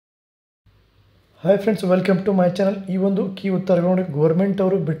Hi friends, welcome to my channel. ಈ ಒಂದು key ಉತ್ತರಗಳು ನೋಡಿ ಗೌರ್ಮೆಂಟ್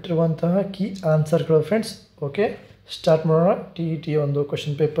ಅವರು ಬಿಟ್ಟಿರುವಂತಹ ಕೀ ಆನ್ಸರ್ಗಳು ಫ್ರೆಂಡ್ಸ್. ಓಕೆ, ಸ್ಟಾರ್ಟ್ ಮಾಡೋಣ. TET ಒಂದು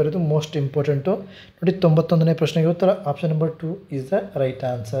ಕ್ವಶನ್ ಪೇಪರ್, ಇದು ಮೋಸ್ಟ್ ಇಂಪಾರ್ಟೆಂಟು ನೋಡಿ. 91ನೇ ಪ್ರಶ್ನೆಗೆ ಉತ್ತರ option number 2 is the right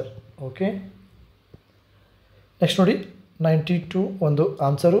answer. Okay, next ನೋಡಿ 92 ಒಂದು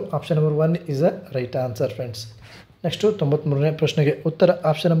answer, option number 1 is the right answer friends. Next 93ನೇ ಪ್ರಶ್ನೆಗೆ ಉತ್ತರ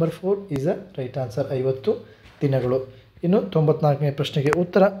option number 4 is the right answer, 50 ದಿನಗಳು. ಇನ್ನು 94ನೇ ಪ್ರಶ್ನೆಗೆ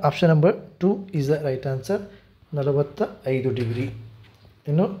ಉತ್ತರ option number 2 is the right answer, 45 degree.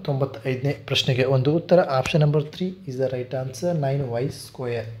 ಇನ್ನು 95ನೇ ಪ್ರಶ್ನೆಗೆ ಒಂದು ಉತ್ತರ option number 3 is the right answer, 9y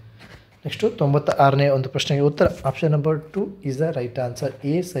square. Next 96ನೇ ಒಂದು ಪ್ರಶ್ನೆಗೆ ಉತ್ತರ option number 2 is the right answer,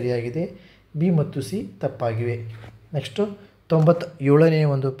 A ಸರಿಯಾಗಿದೆ, ಬಿ ಮತ್ತು ಸಿ ತಪ್ಪಾಗಿವೆ. ನೆಕ್ಸ್ಟು 97ನೇ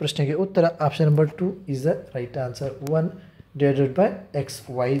ಒಂದು ಪ್ರಶ್ನೆಗೆ ಉತ್ತರ option number 2 is the right answer,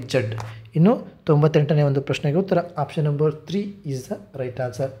 1/XYZ. ಇನ್ನು 98ನೇ ಒಂದು ಪ್ರಶ್ನೆಗೆ ಉತ್ತರ option number 3 is the right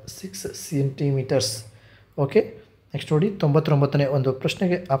answer, 6 centimetres. Okay, next ನೋಡಿ 99ನೇ ಒಂದು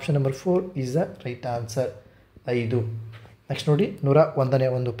ಪ್ರಶ್ನೆಗೆ option number 4 is the right answer, 5. Next ನೋಡಿ 101ನೇ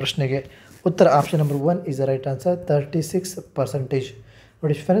ಒಂದು ಪ್ರಶ್ನೆಗೆ ಉತ್ತರ option number 1 is the right answer, 36%.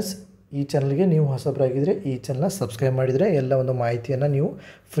 ನೋಡಿ ಫ್ರೆಂಡ್ಸ್, ಈ ಚಾನಲ್ಗೆ ನೀವು ಹೊಸಬರಾಗಿದ್ದರೆ ಈ ಚಾನಲ್ನ ಸಬ್ಸ್ಕ್ರೈಬ್ ಮಾಡಿದರೆ ಎಲ್ಲ ಒಂದು ಮಾಹಿತಿಯನ್ನು ನೀವು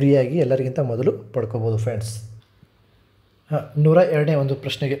ಫ್ರೀಯಾಗಿ ಎಲ್ಲರಿಗಿಂತ ಮೊದಲು ಪಡ್ಕೋಬೋದು ಫ್ರೆಂಡ್ಸ್. 102ನೇ ಒಂದು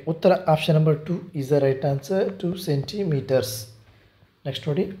ಪ್ರಶ್ನೆಗೆ ಉತ್ತರ option number 2 is the right answer, 2 centimetres. Next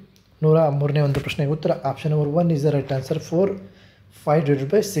ನೋಡಿ 103ನೇ ಒಂದು ಪ್ರಶ್ನೆಗೆ ಉತ್ತರ option number 1 is the right answer,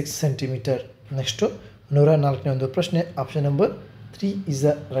 4/5/6 centimetre. Next 104ನೇ ಒಂದು ಪ್ರಶ್ನೆ option number 3 is the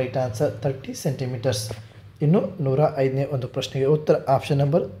right answer, 30 centimetres. ಇನ್ನು 105ನೇ ಒಂದು ಪ್ರಶ್ನೆಗೆ ಉತ್ತರ option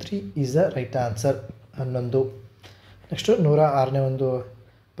number 3 is the right answer, 11. Next 106ನೇ ಒಂದು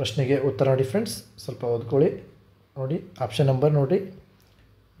ಪ್ರಶ್ನೆಗೆ ಉತ್ತರ ನೋಡಿ ಫ್ರೆಂಡ್ಸ್, ಸ್ವಲ್ಪ ಓದ್ಕೊಳ್ಳಿ ನೋಡಿ. ಆಪ್ಷನ್ ನಂಬರ್ ನೋಡಿ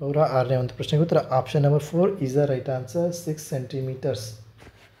 106ನೇ ಒಂದು ಪ್ರಶ್ನೆಗೆ ಉತ್ತರ option number 4 is the right answer, 6 centimetres.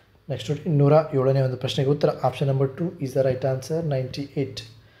 Next ನೋಡಿ 107ನೇ ಒಂದು ಪ್ರಶ್ನೆಗೆ ಉತ್ತರ option number 2 is the right answer, 98.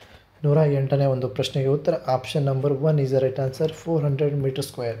 108ನೇ ಒಂದು ಪ್ರಶ್ನೆಗೆ ಉತ್ತರ option number 1 is the right answer, 400 metre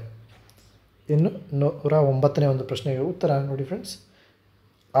square. ಇನ್ನು 109ನೇ ಒಂದು ಪ್ರಶ್ನೆಗೆ ಉತ್ತರ ನೋಡಿ friends,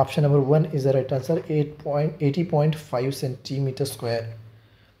 option number 1 is the right answer, 80.5 centimetre square.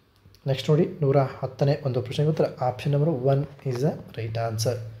 Next ನೋಡಿ 110ನೇ ಒಂದು ಪ್ರಶ್ನೆಗೆ ಉತ್ತರ option number 1 is the right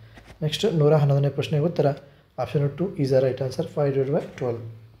answer. Next 111ನೇ ಪ್ರಶ್ನೆಗೆ ಉತ್ತರ option number 2 is the right answer, 5/12.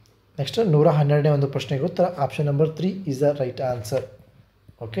 Next 112ನೇ ಒಂದು ಪ್ರಶ್ನೆಗೆ ಉತ್ತರ option number 3 is the right answer.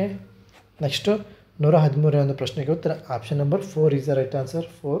 Okay, next 113ನೇ ಒಂದು ಪ್ರಶ್ನೆಗೆ ಉತ್ತರ option number 4 is the right answer,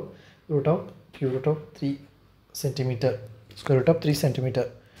 4√3 centimetre, √3 centimetre.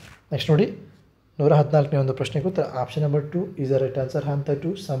 Next ನೋಡಿ 114ನೇ ಒಂದು ಪ್ರಶ್ನೆಗೆ ಉತ್ತರ option number 2 is the right answer, ಹಂತ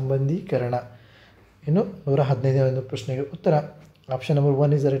 2 ಸಂಬಂಧೀಕರಣ. ಇನ್ನು 115ನೇ ಒಂದು ಪ್ರಶ್ನೆಗೆ ಉತ್ತರ option number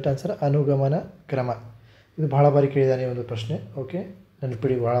 1 is the right answer, ಅನುಗಮನ ಕ್ರಮ. ಇದು ಭಾಳ ಬಾರಿ ಕೇಳಿದಾನೆ ಒಂದು ಪ್ರಶ್ನೆ. ಓಕೆ,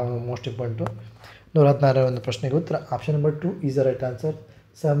 ನೆನಪಿಡಿ, ಭಾಳ ಮೋಸ್ಟ್ ಇಂಪಾರ್ಟೆಂಟು. 116ನೇ ಒಂದು ಪ್ರಶ್ನೆಗೆ ಉತ್ತರ option number 2 is the right answer,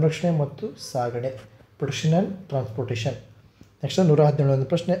 ಸಂರಕ್ಷಣೆ ಮತ್ತು ಸಾಗಣೆ, ಪ್ರೊಡಕ್ಷನ್ ಆ್ಯಂಡ್ ಟ್ರಾನ್ಸ್ಪೋರ್ಟೇಷನ್. ನೆಕ್ಸ್ಟ್ 117ನೇ ಒಂದು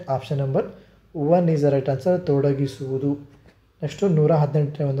ಪ್ರಶ್ನೆ option number 1 is the right answer, ತೊಡಗಿಸುವುದು. Next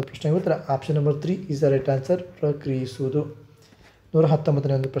 118ನೇ ಒಂದು ಪ್ರಶ್ನೆಗೆ ಉತ್ತರ option number 3 is the right answer, ಪ್ರಕ್ರಿಯಿಸುವುದು.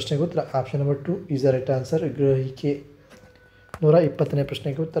 119ನೇ ಒಂದು ಪ್ರಶ್ನೆಗೆ ಉತ್ತರ option number 2 is the right answer, ಗ್ರಹಿಕೆ. 120ನೇ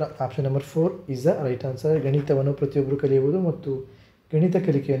ಪ್ರಶ್ನೆಗೆ ಉತ್ತರ option number 4 is the right answer, ಗಣಿತವನ್ನು ಪ್ರತಿಯೊಬ್ಬರು ಕಲಿಯುವುದು ಮತ್ತು ಗಣಿತ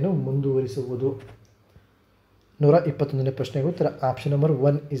ಕಲಿಕೆಯನ್ನು ಮುಂದುವರಿಸುವುದು. 121ನೇ ಪ್ರಶ್ನೆಗೆ ಉತ್ತರ option number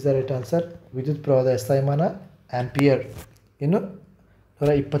 1 is the right answer, ವಿದ್ಯುತ್ ಪ್ರವಾಹದ ಸ್ಥಾಯಮಾನ ಆಂಪಿಯರ್. ಇನ್ನು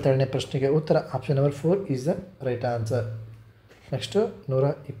 122ನೇ ಪ್ರಶ್ನೆಗೆ ಉತ್ತರ option number 4 is the right answer. Next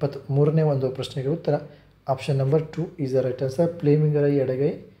 123ನೇ ಒಂದು ಪ್ರಶ್ನೆಗೆ ಉತ್ತರ option number 2 is the right answer, ಫ್ಲೇಮಿಂಗರ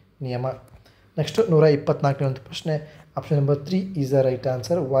ಎಡಗೈ ನಿಯಮ. ನೆಕ್ಸ್ಟು 124ನೇ ಒಂದು ಪ್ರಶ್ನೆ option number 3 is the right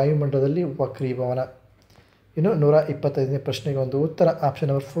answer, ವಾಯುಮಂಡಲದಲ್ಲಿ ವಕ್ರೀಭವನ. ಇನ್ನು 125ನೇ ಪ್ರಶ್ನೆಗೆ ಒಂದು ಉತ್ತರ option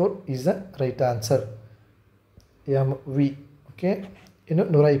number 4 is the right answer, MV. Okay, ಇನ್ನು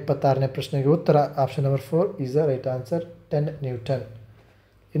 126ನೇ ಪ್ರಶ್ನೆಗೆ ಉತ್ತರ option number 4 is the right answer, 10 Newton.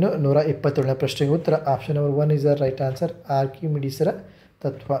 ಇನ್ನು 127ನೇ ಪ್ರಶ್ನೆಗೆ ಉತ್ತರ option number 1 is the right answer, ಆರ್ಕಿಮಿಡೀಸರ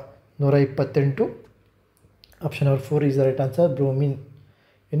ತತ್ವ. 128 option number 4 is the right answer, bromine.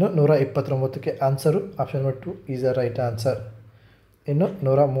 ಇನ್ನು 129ಕ್ಕೆ answer option number 2 is the right answer. ಇನ್ನು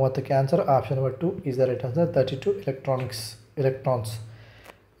 130ಕ್ಕೆ answer option number 2 is the right answer, 32 electrons.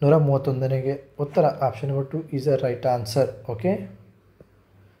 131ನೇಗೆ ಉತ್ತರ option number 2 is the right answer. Okay,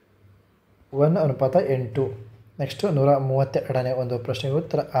 1:8. Next 132ನೇ ಒಂದು ಪ್ರಶ್ನೆಗೆ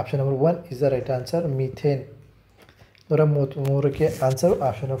ಉತ್ತರ option number 1 is the right answer, methane. 133ಕ್ಕೆ answer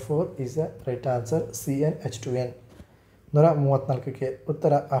option number 4 is the right answer, CnH2n. 134ಕ್ಕೆ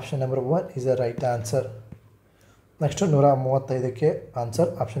ಉತ್ತರ option number 1 is the right answer. Next 135ಕ್ಕೆ answer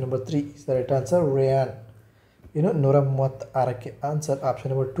option number 3 is the right answer, rayon. ಇನ್ನು 136ಕ್ಕೆ answer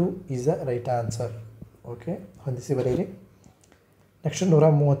option number 2 is the right answer. Okay, ಹೊಂದಿಸಿ ಬರೆಯಿರಿ. Next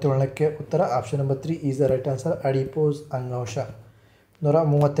 137ಕ್ಕೆ ಉತ್ತರ option number 3 is the right answer adipose ಅಂಗಾಂಶ.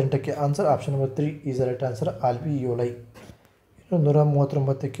 138ಕ್ಕೆ answer option number 3 is the right answer alveoli. ಇನ್ನು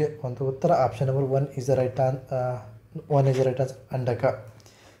 139ಕ್ಕೆ ಒಂದು ಉತ್ತರ option number 1 is the right answer ಅಂಡಕ.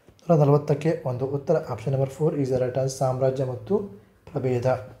 140ಕ್ಕೆ ಒಂದು ಉತ್ತರ option number 4 is the right answer ಸಾಮ್ರಾಜ್ಯ ಮತ್ತು ಪ್ರಭೇದ.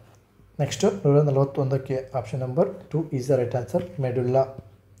 Next 141ಕ್ಕೆ option number 2 is the right answer medulla.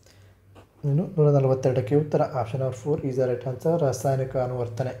 ಇನ್ನು 142ಕ್ಕೆ ಉತ್ತರ option number 4 is the right answer ರಾಸಾಯನಿಕ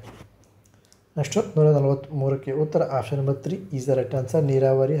ಅನುವರ್ತನೆ. ನೆಕ್ಸ್ಟ್ 143ಕ್ಕೆ ಉತ್ತರ option number 3 is the right answer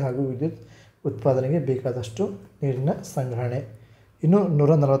ನೀರಾವರಿ ಹಾಗೂ ವಿದ್ಯುತ್ ಉತ್ಪಾದನೆಗೆ ಬೇಕಾದಷ್ಟು ನೀರಿನ ಸಂಗ್ರಹಣೆ. ಇನ್ನು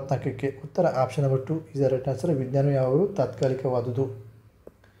 144ಕ್ಕೆ ಉತ್ತರ option number 2 is the right answer ವಿಜ್ಞಾನ ಯಾವಾಗಲೂ ತಾತ್ಕಾಲಿಕವಾದುದು.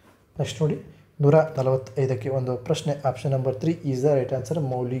 ನೆಕ್ಸ್ಟ್ ನೋಡಿ 145ಕ್ಕೆ ಒಂದು ಪ್ರಶ್ನೆ option number 3 is the right answer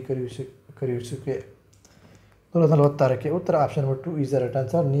ಮೌಲ್ಯೀಕರಿಸುವಿಕೆ. 146ಕ್ಕೆ ಉತ್ತರ option number 2 is the right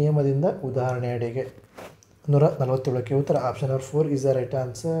answer ನಿಯಮದಿಂದ ಉದಾಹರಣೆಯೆಡೆಗೆ. 147ಕ್ಕೆ ಉತ್ತರ option number 4 is the right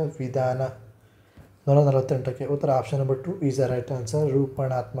answer ವಿಧಾನ. 148ಕ್ಕೆ ಉತ್ತರ option number 2 is the right answer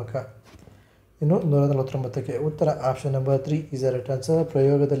ರೂಪಣಾತ್ಮಕ. ಇನ್ನು 149ಕ್ಕೆ ಉತ್ತರ option number 3 is the right answer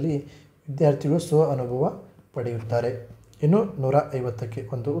ಪ್ರಯೋಗದಲ್ಲಿ ವಿದ್ಯಾರ್ಥಿಗಳು ಸ್ವ ಅನುಭವ ಪಡೆಯುತ್ತಾರೆ. ಇನ್ನು 150ಕ್ಕೆ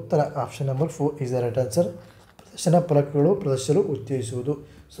ಒಂದು ಉತ್ತರ option number 4 is the right answer ಪ್ರದರ್ಶನ ಫಲಕಗಳು ಪ್ರದರ್ಶಿಸಲು ಉತ್ತೇಜಿಸುವುದು.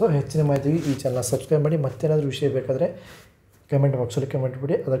 ಸೊ ಹೆಚ್ಚಿನ ಮಾಹಿತಿಗೆ ಈ ಚಾನಲ್ ಸಬ್ಸ್ಕ್ರೈಬ್ ಮಾಡಿ. ಮತ್ತೇನಾದರೂ ವಿಷಯ ಬೇಕಾದರೆ ಕಮೆಂಟ್ ಬಾಕ್ಸಲ್ಲಿ ಕಮೆಂಟ್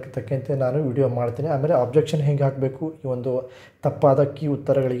ಬಿಡಿ, ಅದಕ್ಕೆ ತಕ್ಕಂತೆ ನಾನು ವಿಡಿಯೋ ಮಾಡ್ತೀನಿ. ಆಮೇಲೆ ಆಬ್ಜೆಕ್ಷನ್ ಹೆಂಗೆ ಹಾಕಬೇಕು ಈ ಒಂದು ತಪ್ಪಾದ ಕೀ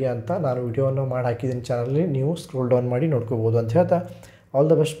ಉತ್ತರಗಳಿಗೆ ಅಂತ ನಾನು ವಿಡಿಯೋವನ್ನು ಮಾಡಿ ಹಾಕಿದ್ದೀನಿ ಚಾನಲಲ್ಲಿ, ನೀವು ಸ್ಕ್ರೋಲ್ ಡೌನ್ ಮಾಡಿ ನೋಡ್ಕೋಬೋದು ಅಂತ ಹೇಳ್ತಾ all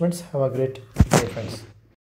the best friends. Have a great day friends.